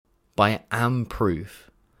But I am proof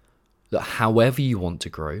that however you want to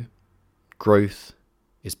grow, growth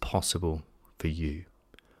is possible for you.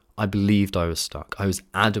 I believed I was stuck. I was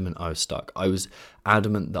adamant I was stuck. I was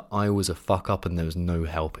adamant that I was a fuck up and there was no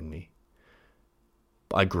helping me.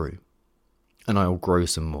 But I grew, and I will grow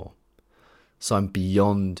some more. So I'm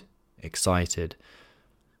beyond excited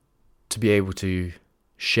to be able to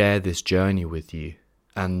share this journey with you,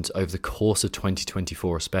 and over the course of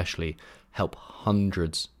 2024 especially, help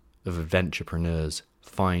hundreds of adventurepreneurs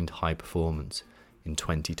find high performance in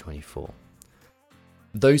 2024.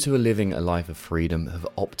 Those who are living a life of freedom have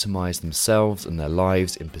optimized themselves and their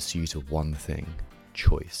lives in pursuit of one thing: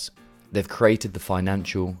 choice. They've created the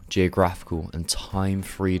financial, geographical, and time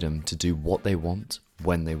freedom to do what they want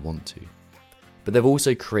when they want to. But they've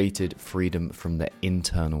also created freedom from their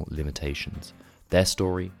internal limitations, their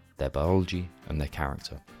story, their biology, and their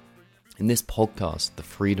character. In this podcast, The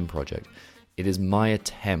Freedom Project, it is my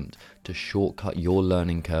attempt to shortcut your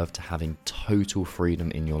learning curve to having total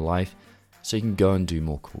freedom in your life so you can go and do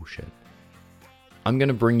more cool shit. I'm going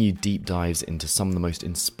to bring you deep dives into some of the most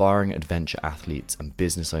inspiring adventure athletes and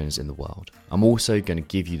business owners in the world. I'm also going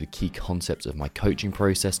to give you the key concepts of my coaching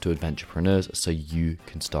process to adventurepreneurs so you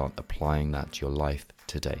can start applying that to your life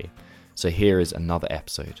today. So here is another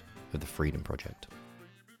episode of The Freedom Project.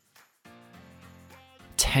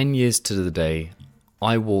 10 years to the day,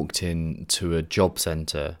 I walked into a job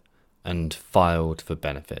centre and filed for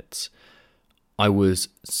benefits. I was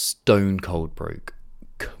stone cold broke,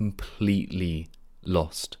 completely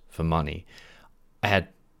lost for money. I had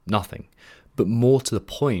nothing. But more to the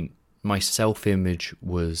point, my self-image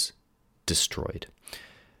was destroyed.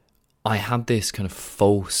 I had this kind of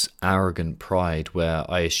false, arrogant pride where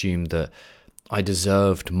I assumed that I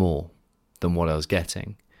deserved more than what I was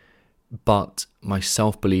getting. But my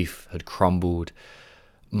self-belief had crumbled.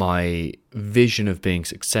 My vision of being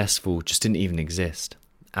successful just didn't even exist.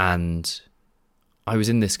 And I was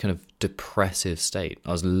in this kind of depressive state.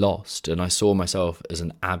 I was lost and I saw myself as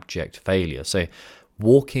an abject failure. So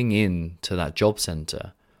walking into that job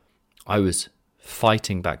centre, I was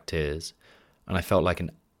fighting back tears and I felt like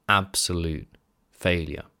an absolute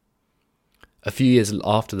failure. A few years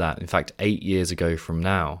after that, in fact 8 years ago from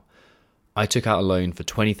now, I took out a loan for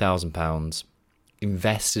 £20,000,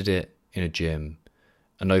 invested it in a gym,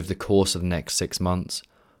 and over the course of the next 6 months,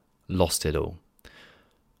 lost it all.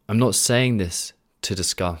 I'm not saying this to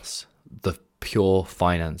discuss the pure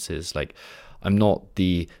finances. Like, I'm not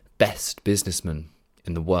the best businessman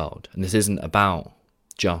in the world, and this isn't about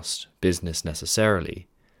just business necessarily.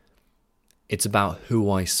 It's about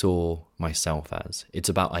who I saw myself as. It's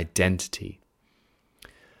about identity.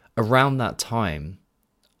 Around that time,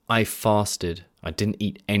 I fasted. I didn't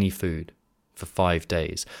eat any food for 5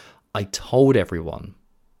 days. I told everyone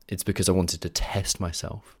it's because I wanted to test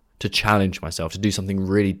myself, to challenge myself, to do something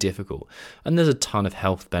really difficult. And there's a ton of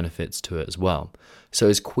health benefits to it as well. So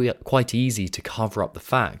it's quite easy to cover up the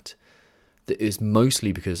fact that it's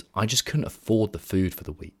mostly because I just couldn't afford the food for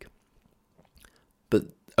the week. But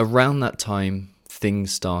around that time,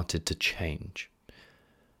 things started to change.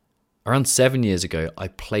 Around 7 years ago, I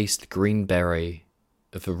placed the green beret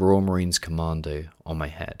of the Royal Marines Commando on my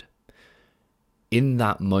head. In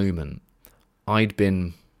that moment, I'd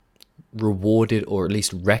been rewarded or at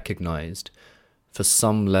least recognized for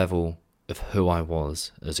some level of who I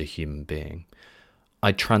was as a human being.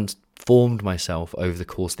 I transformed myself over the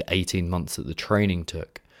course of the 18 months that the training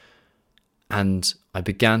took, and I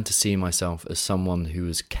began to see myself as someone who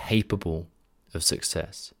was capable of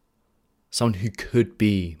success, someone who could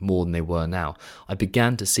be more than they were now. I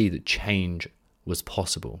began to see that change was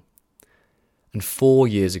possible. And 4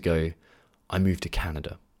 years ago, I moved to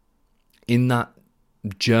Canada. In that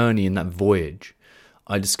journey, in that voyage,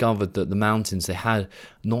 I discovered that the mountains, they had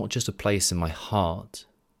not just a place in my heart,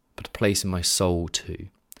 but a place in my soul too.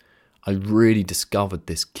 I really discovered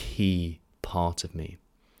this key part of me.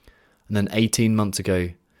 And then 18 months ago,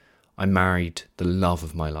 I married the love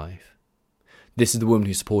of my life. This is the woman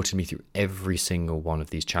who supported me through every single one of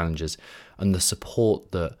these challenges, and the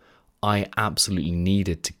support that I absolutely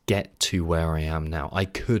needed to get to where I am now. I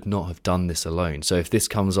could not have done this alone. So if this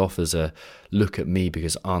comes off as a look at me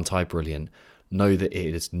because aren't I brilliant, know that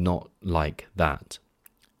it is not like that.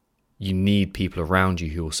 You need people around you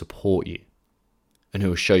who will support you and who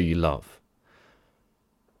will show you love.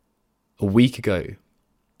 A week ago,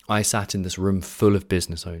 I sat in this room full of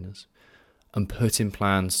business owners and put in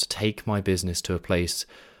plans to take my business to a place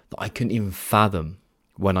that I couldn't even fathom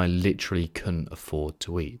when I literally couldn't afford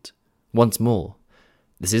to eat. Once more,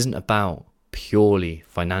 this isn't about purely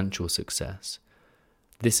financial success.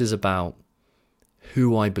 This is about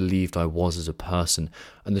who I believed I was as a person,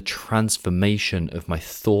 and the transformation of my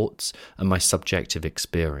thoughts and my subjective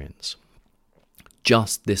experience.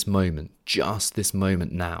 Just this moment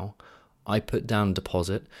now, I put down a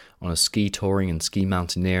deposit on a ski touring and ski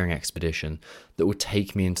mountaineering expedition that would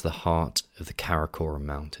take me into the heart of the Karakoram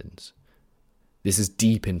Mountains. This is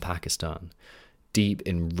deep in Pakistan, deep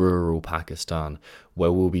in rural Pakistan,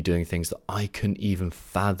 where we'll be doing things that I couldn't even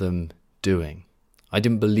fathom doing. I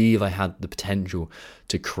didn't believe I had the potential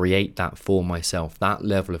to create that for myself, that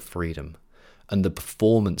level of freedom, and the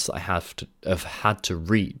performance that I have had to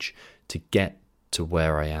reach to get to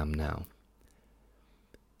where I am now.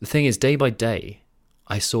 The thing is, day by day,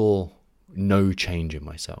 I saw no change in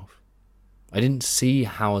myself. I didn't see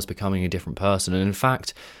how I was becoming a different person, and in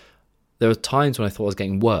fact, there were times when I thought I was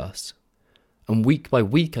getting worse, and week by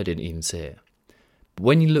week I didn't even see it. But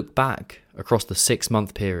when you look back across the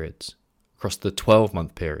 6-month periods, across the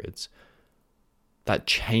 12-month periods, that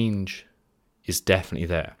change is definitely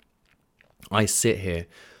there. I sit here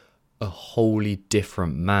a wholly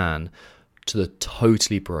different man to the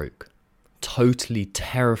totally broke, totally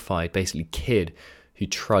terrified, basically kid who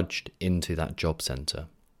trudged into that job centre.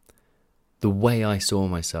 The way I saw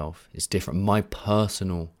myself is different. My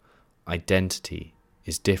personal identity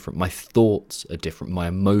is different. My thoughts are different. My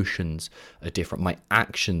emotions are different. My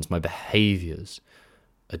actions, my behaviours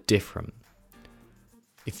are different.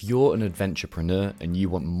 If you're an adventurepreneur and you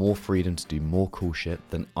want more freedom to do more cool shit,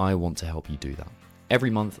 then I want to help you do that. Every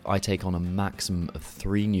month, I take on a maximum of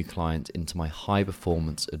 3 new clients into my high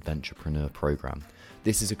performance adventurepreneur program.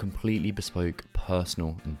 This is a completely bespoke,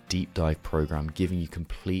 personal and deep dive program giving you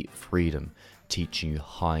complete freedom, teaching you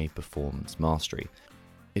high performance mastery.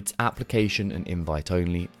 It's application and invite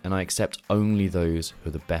only, and I accept only those who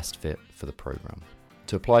are the best fit for the program.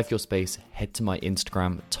 To apply for your space, head to my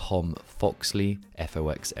Instagram, Tom Foxley,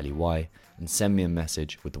 Foxley, and send me a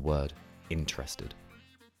message with the word interested.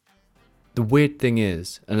 The weird thing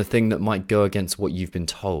is, and the thing that might go against what you've been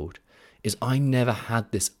told, is I never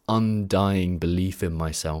had this undying belief in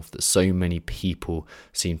myself that so many people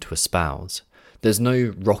seem to espouse. There's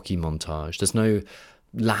no Rocky montage, there's no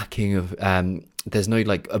lacking of, there's no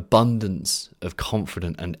abundance of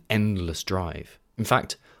confidence and endless drive. In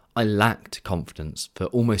fact, I lacked confidence for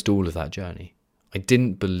almost all of that journey. I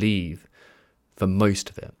didn't believe for most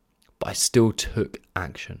of it, but I still took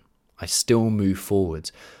action. I still moved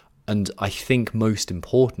forwards. And I think most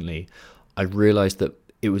importantly, I realized that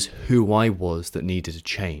it was who I was that needed to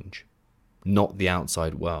change, not the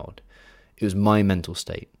outside world. It was my mental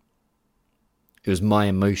state. It was my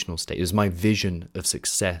emotional state. It was my vision of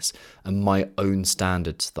success and my own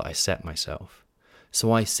standards that I set myself.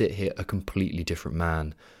 So I sit here a completely different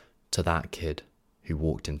man to that kid who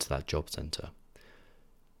walked into that job centre.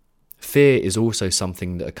 Fear is also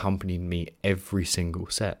something that accompanied me every single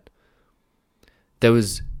set. There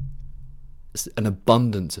was an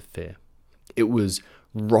abundance of fear. It was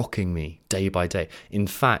rocking me day by day. In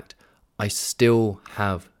fact, I still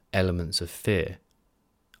have elements of fear.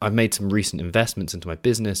 I've made some recent investments into my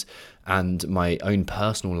business and my own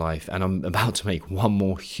personal life, and I'm about to make one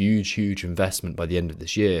more huge investment by the end of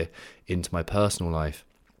this year into my personal life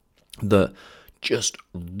that just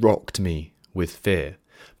rocked me with fear.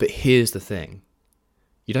 But here's the thing.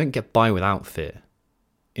 You don't get by without fear.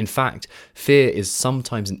 In fact, fear is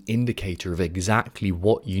sometimes an indicator of exactly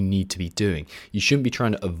what you need to be doing. You shouldn't be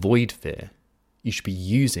trying to avoid fear. You should be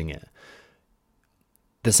using it.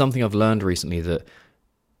 There's something I've learned recently that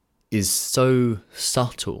is so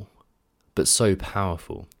subtle, but so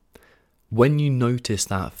powerful. When you notice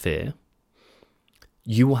that fear,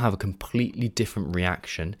 you will have a completely different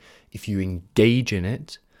reaction if you engage in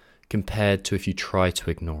it compared to if you try to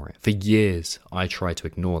ignore it. For years, I tried to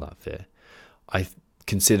ignore that fear. I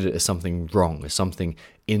considered it as something wrong, as something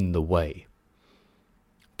in the way.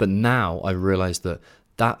 But now I realize that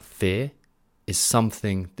that fear is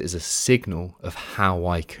something that is a signal of how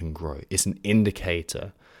I can grow. It's an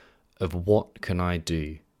indicator of what can I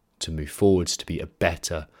do to move forwards to be a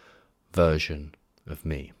better version of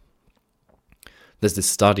me. There's this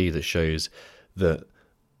study that shows that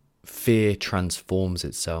fear transforms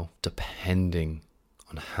itself depending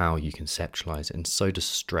on how you conceptualize it, and so does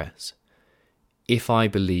stress. If I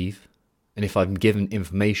believe, and if I'm given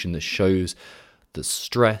information that shows that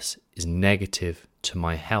stress is negative to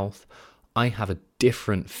my health, I have a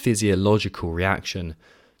different physiological reaction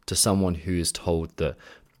to someone who is told that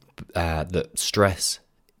stress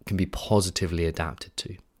can be positively adapted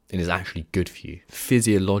to and is actually good for you.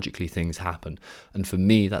 Physiologically, things happen. And for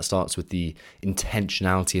me, that starts with the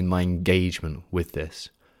intentionality in my engagement with this.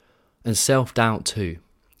 And self-doubt too.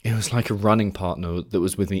 It was like a running partner that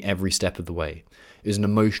was with me every step of the way. It was an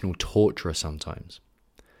emotional torturer sometimes.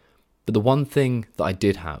 But the one thing that I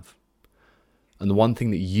did have, and the one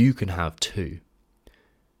thing that you can have too,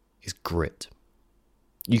 is grit.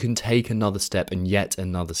 You can take another step and yet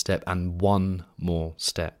another step and one more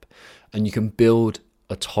step. And you can build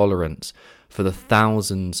a tolerance for the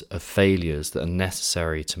thousands of failures that are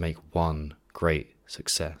necessary to make one great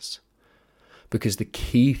success. Because the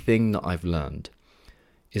key thing that I've learned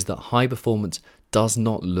is that high performance does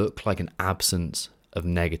not look like an absence of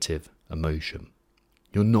negative emotion.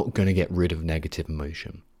 You're not going to get rid of negative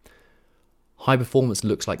emotion. High performance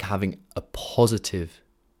looks like having a positive,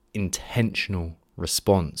 intentional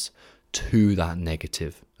response to that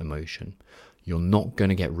negative emotion. You're not going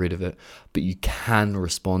to get rid of it, but you can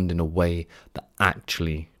respond in a way that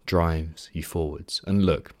actually drives you forwards. And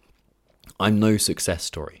look, I'm no success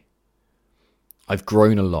story. I've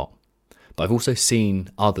grown a lot, but I've also seen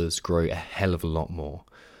others grow a hell of a lot more.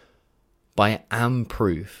 But I am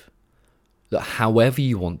proof that however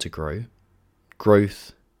you want to grow,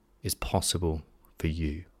 growth is possible for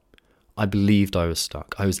you. I believed I was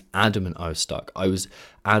stuck. I was adamant I was stuck. I was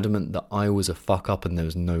adamant that I was a fuck up and there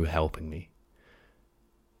was no helping me.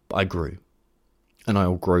 But I grew, and I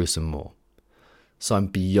will grow some more. So I'm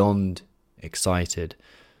beyond excited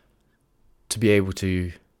to be able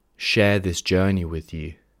to share this journey with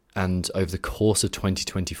you, and over the course of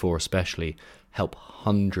 2024 especially, help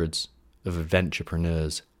hundreds of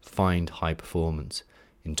adventurepreneurs find high performance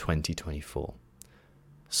in 2024.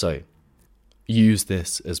 So use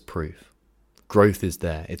this as proof. Growth is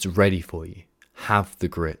there. It's ready for you. Have the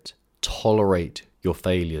grit. Tolerate your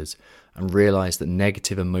failures and realize that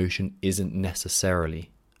negative emotion isn't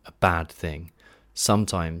necessarily a bad thing.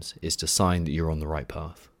 Sometimes it's a sign that you're on the right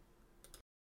path.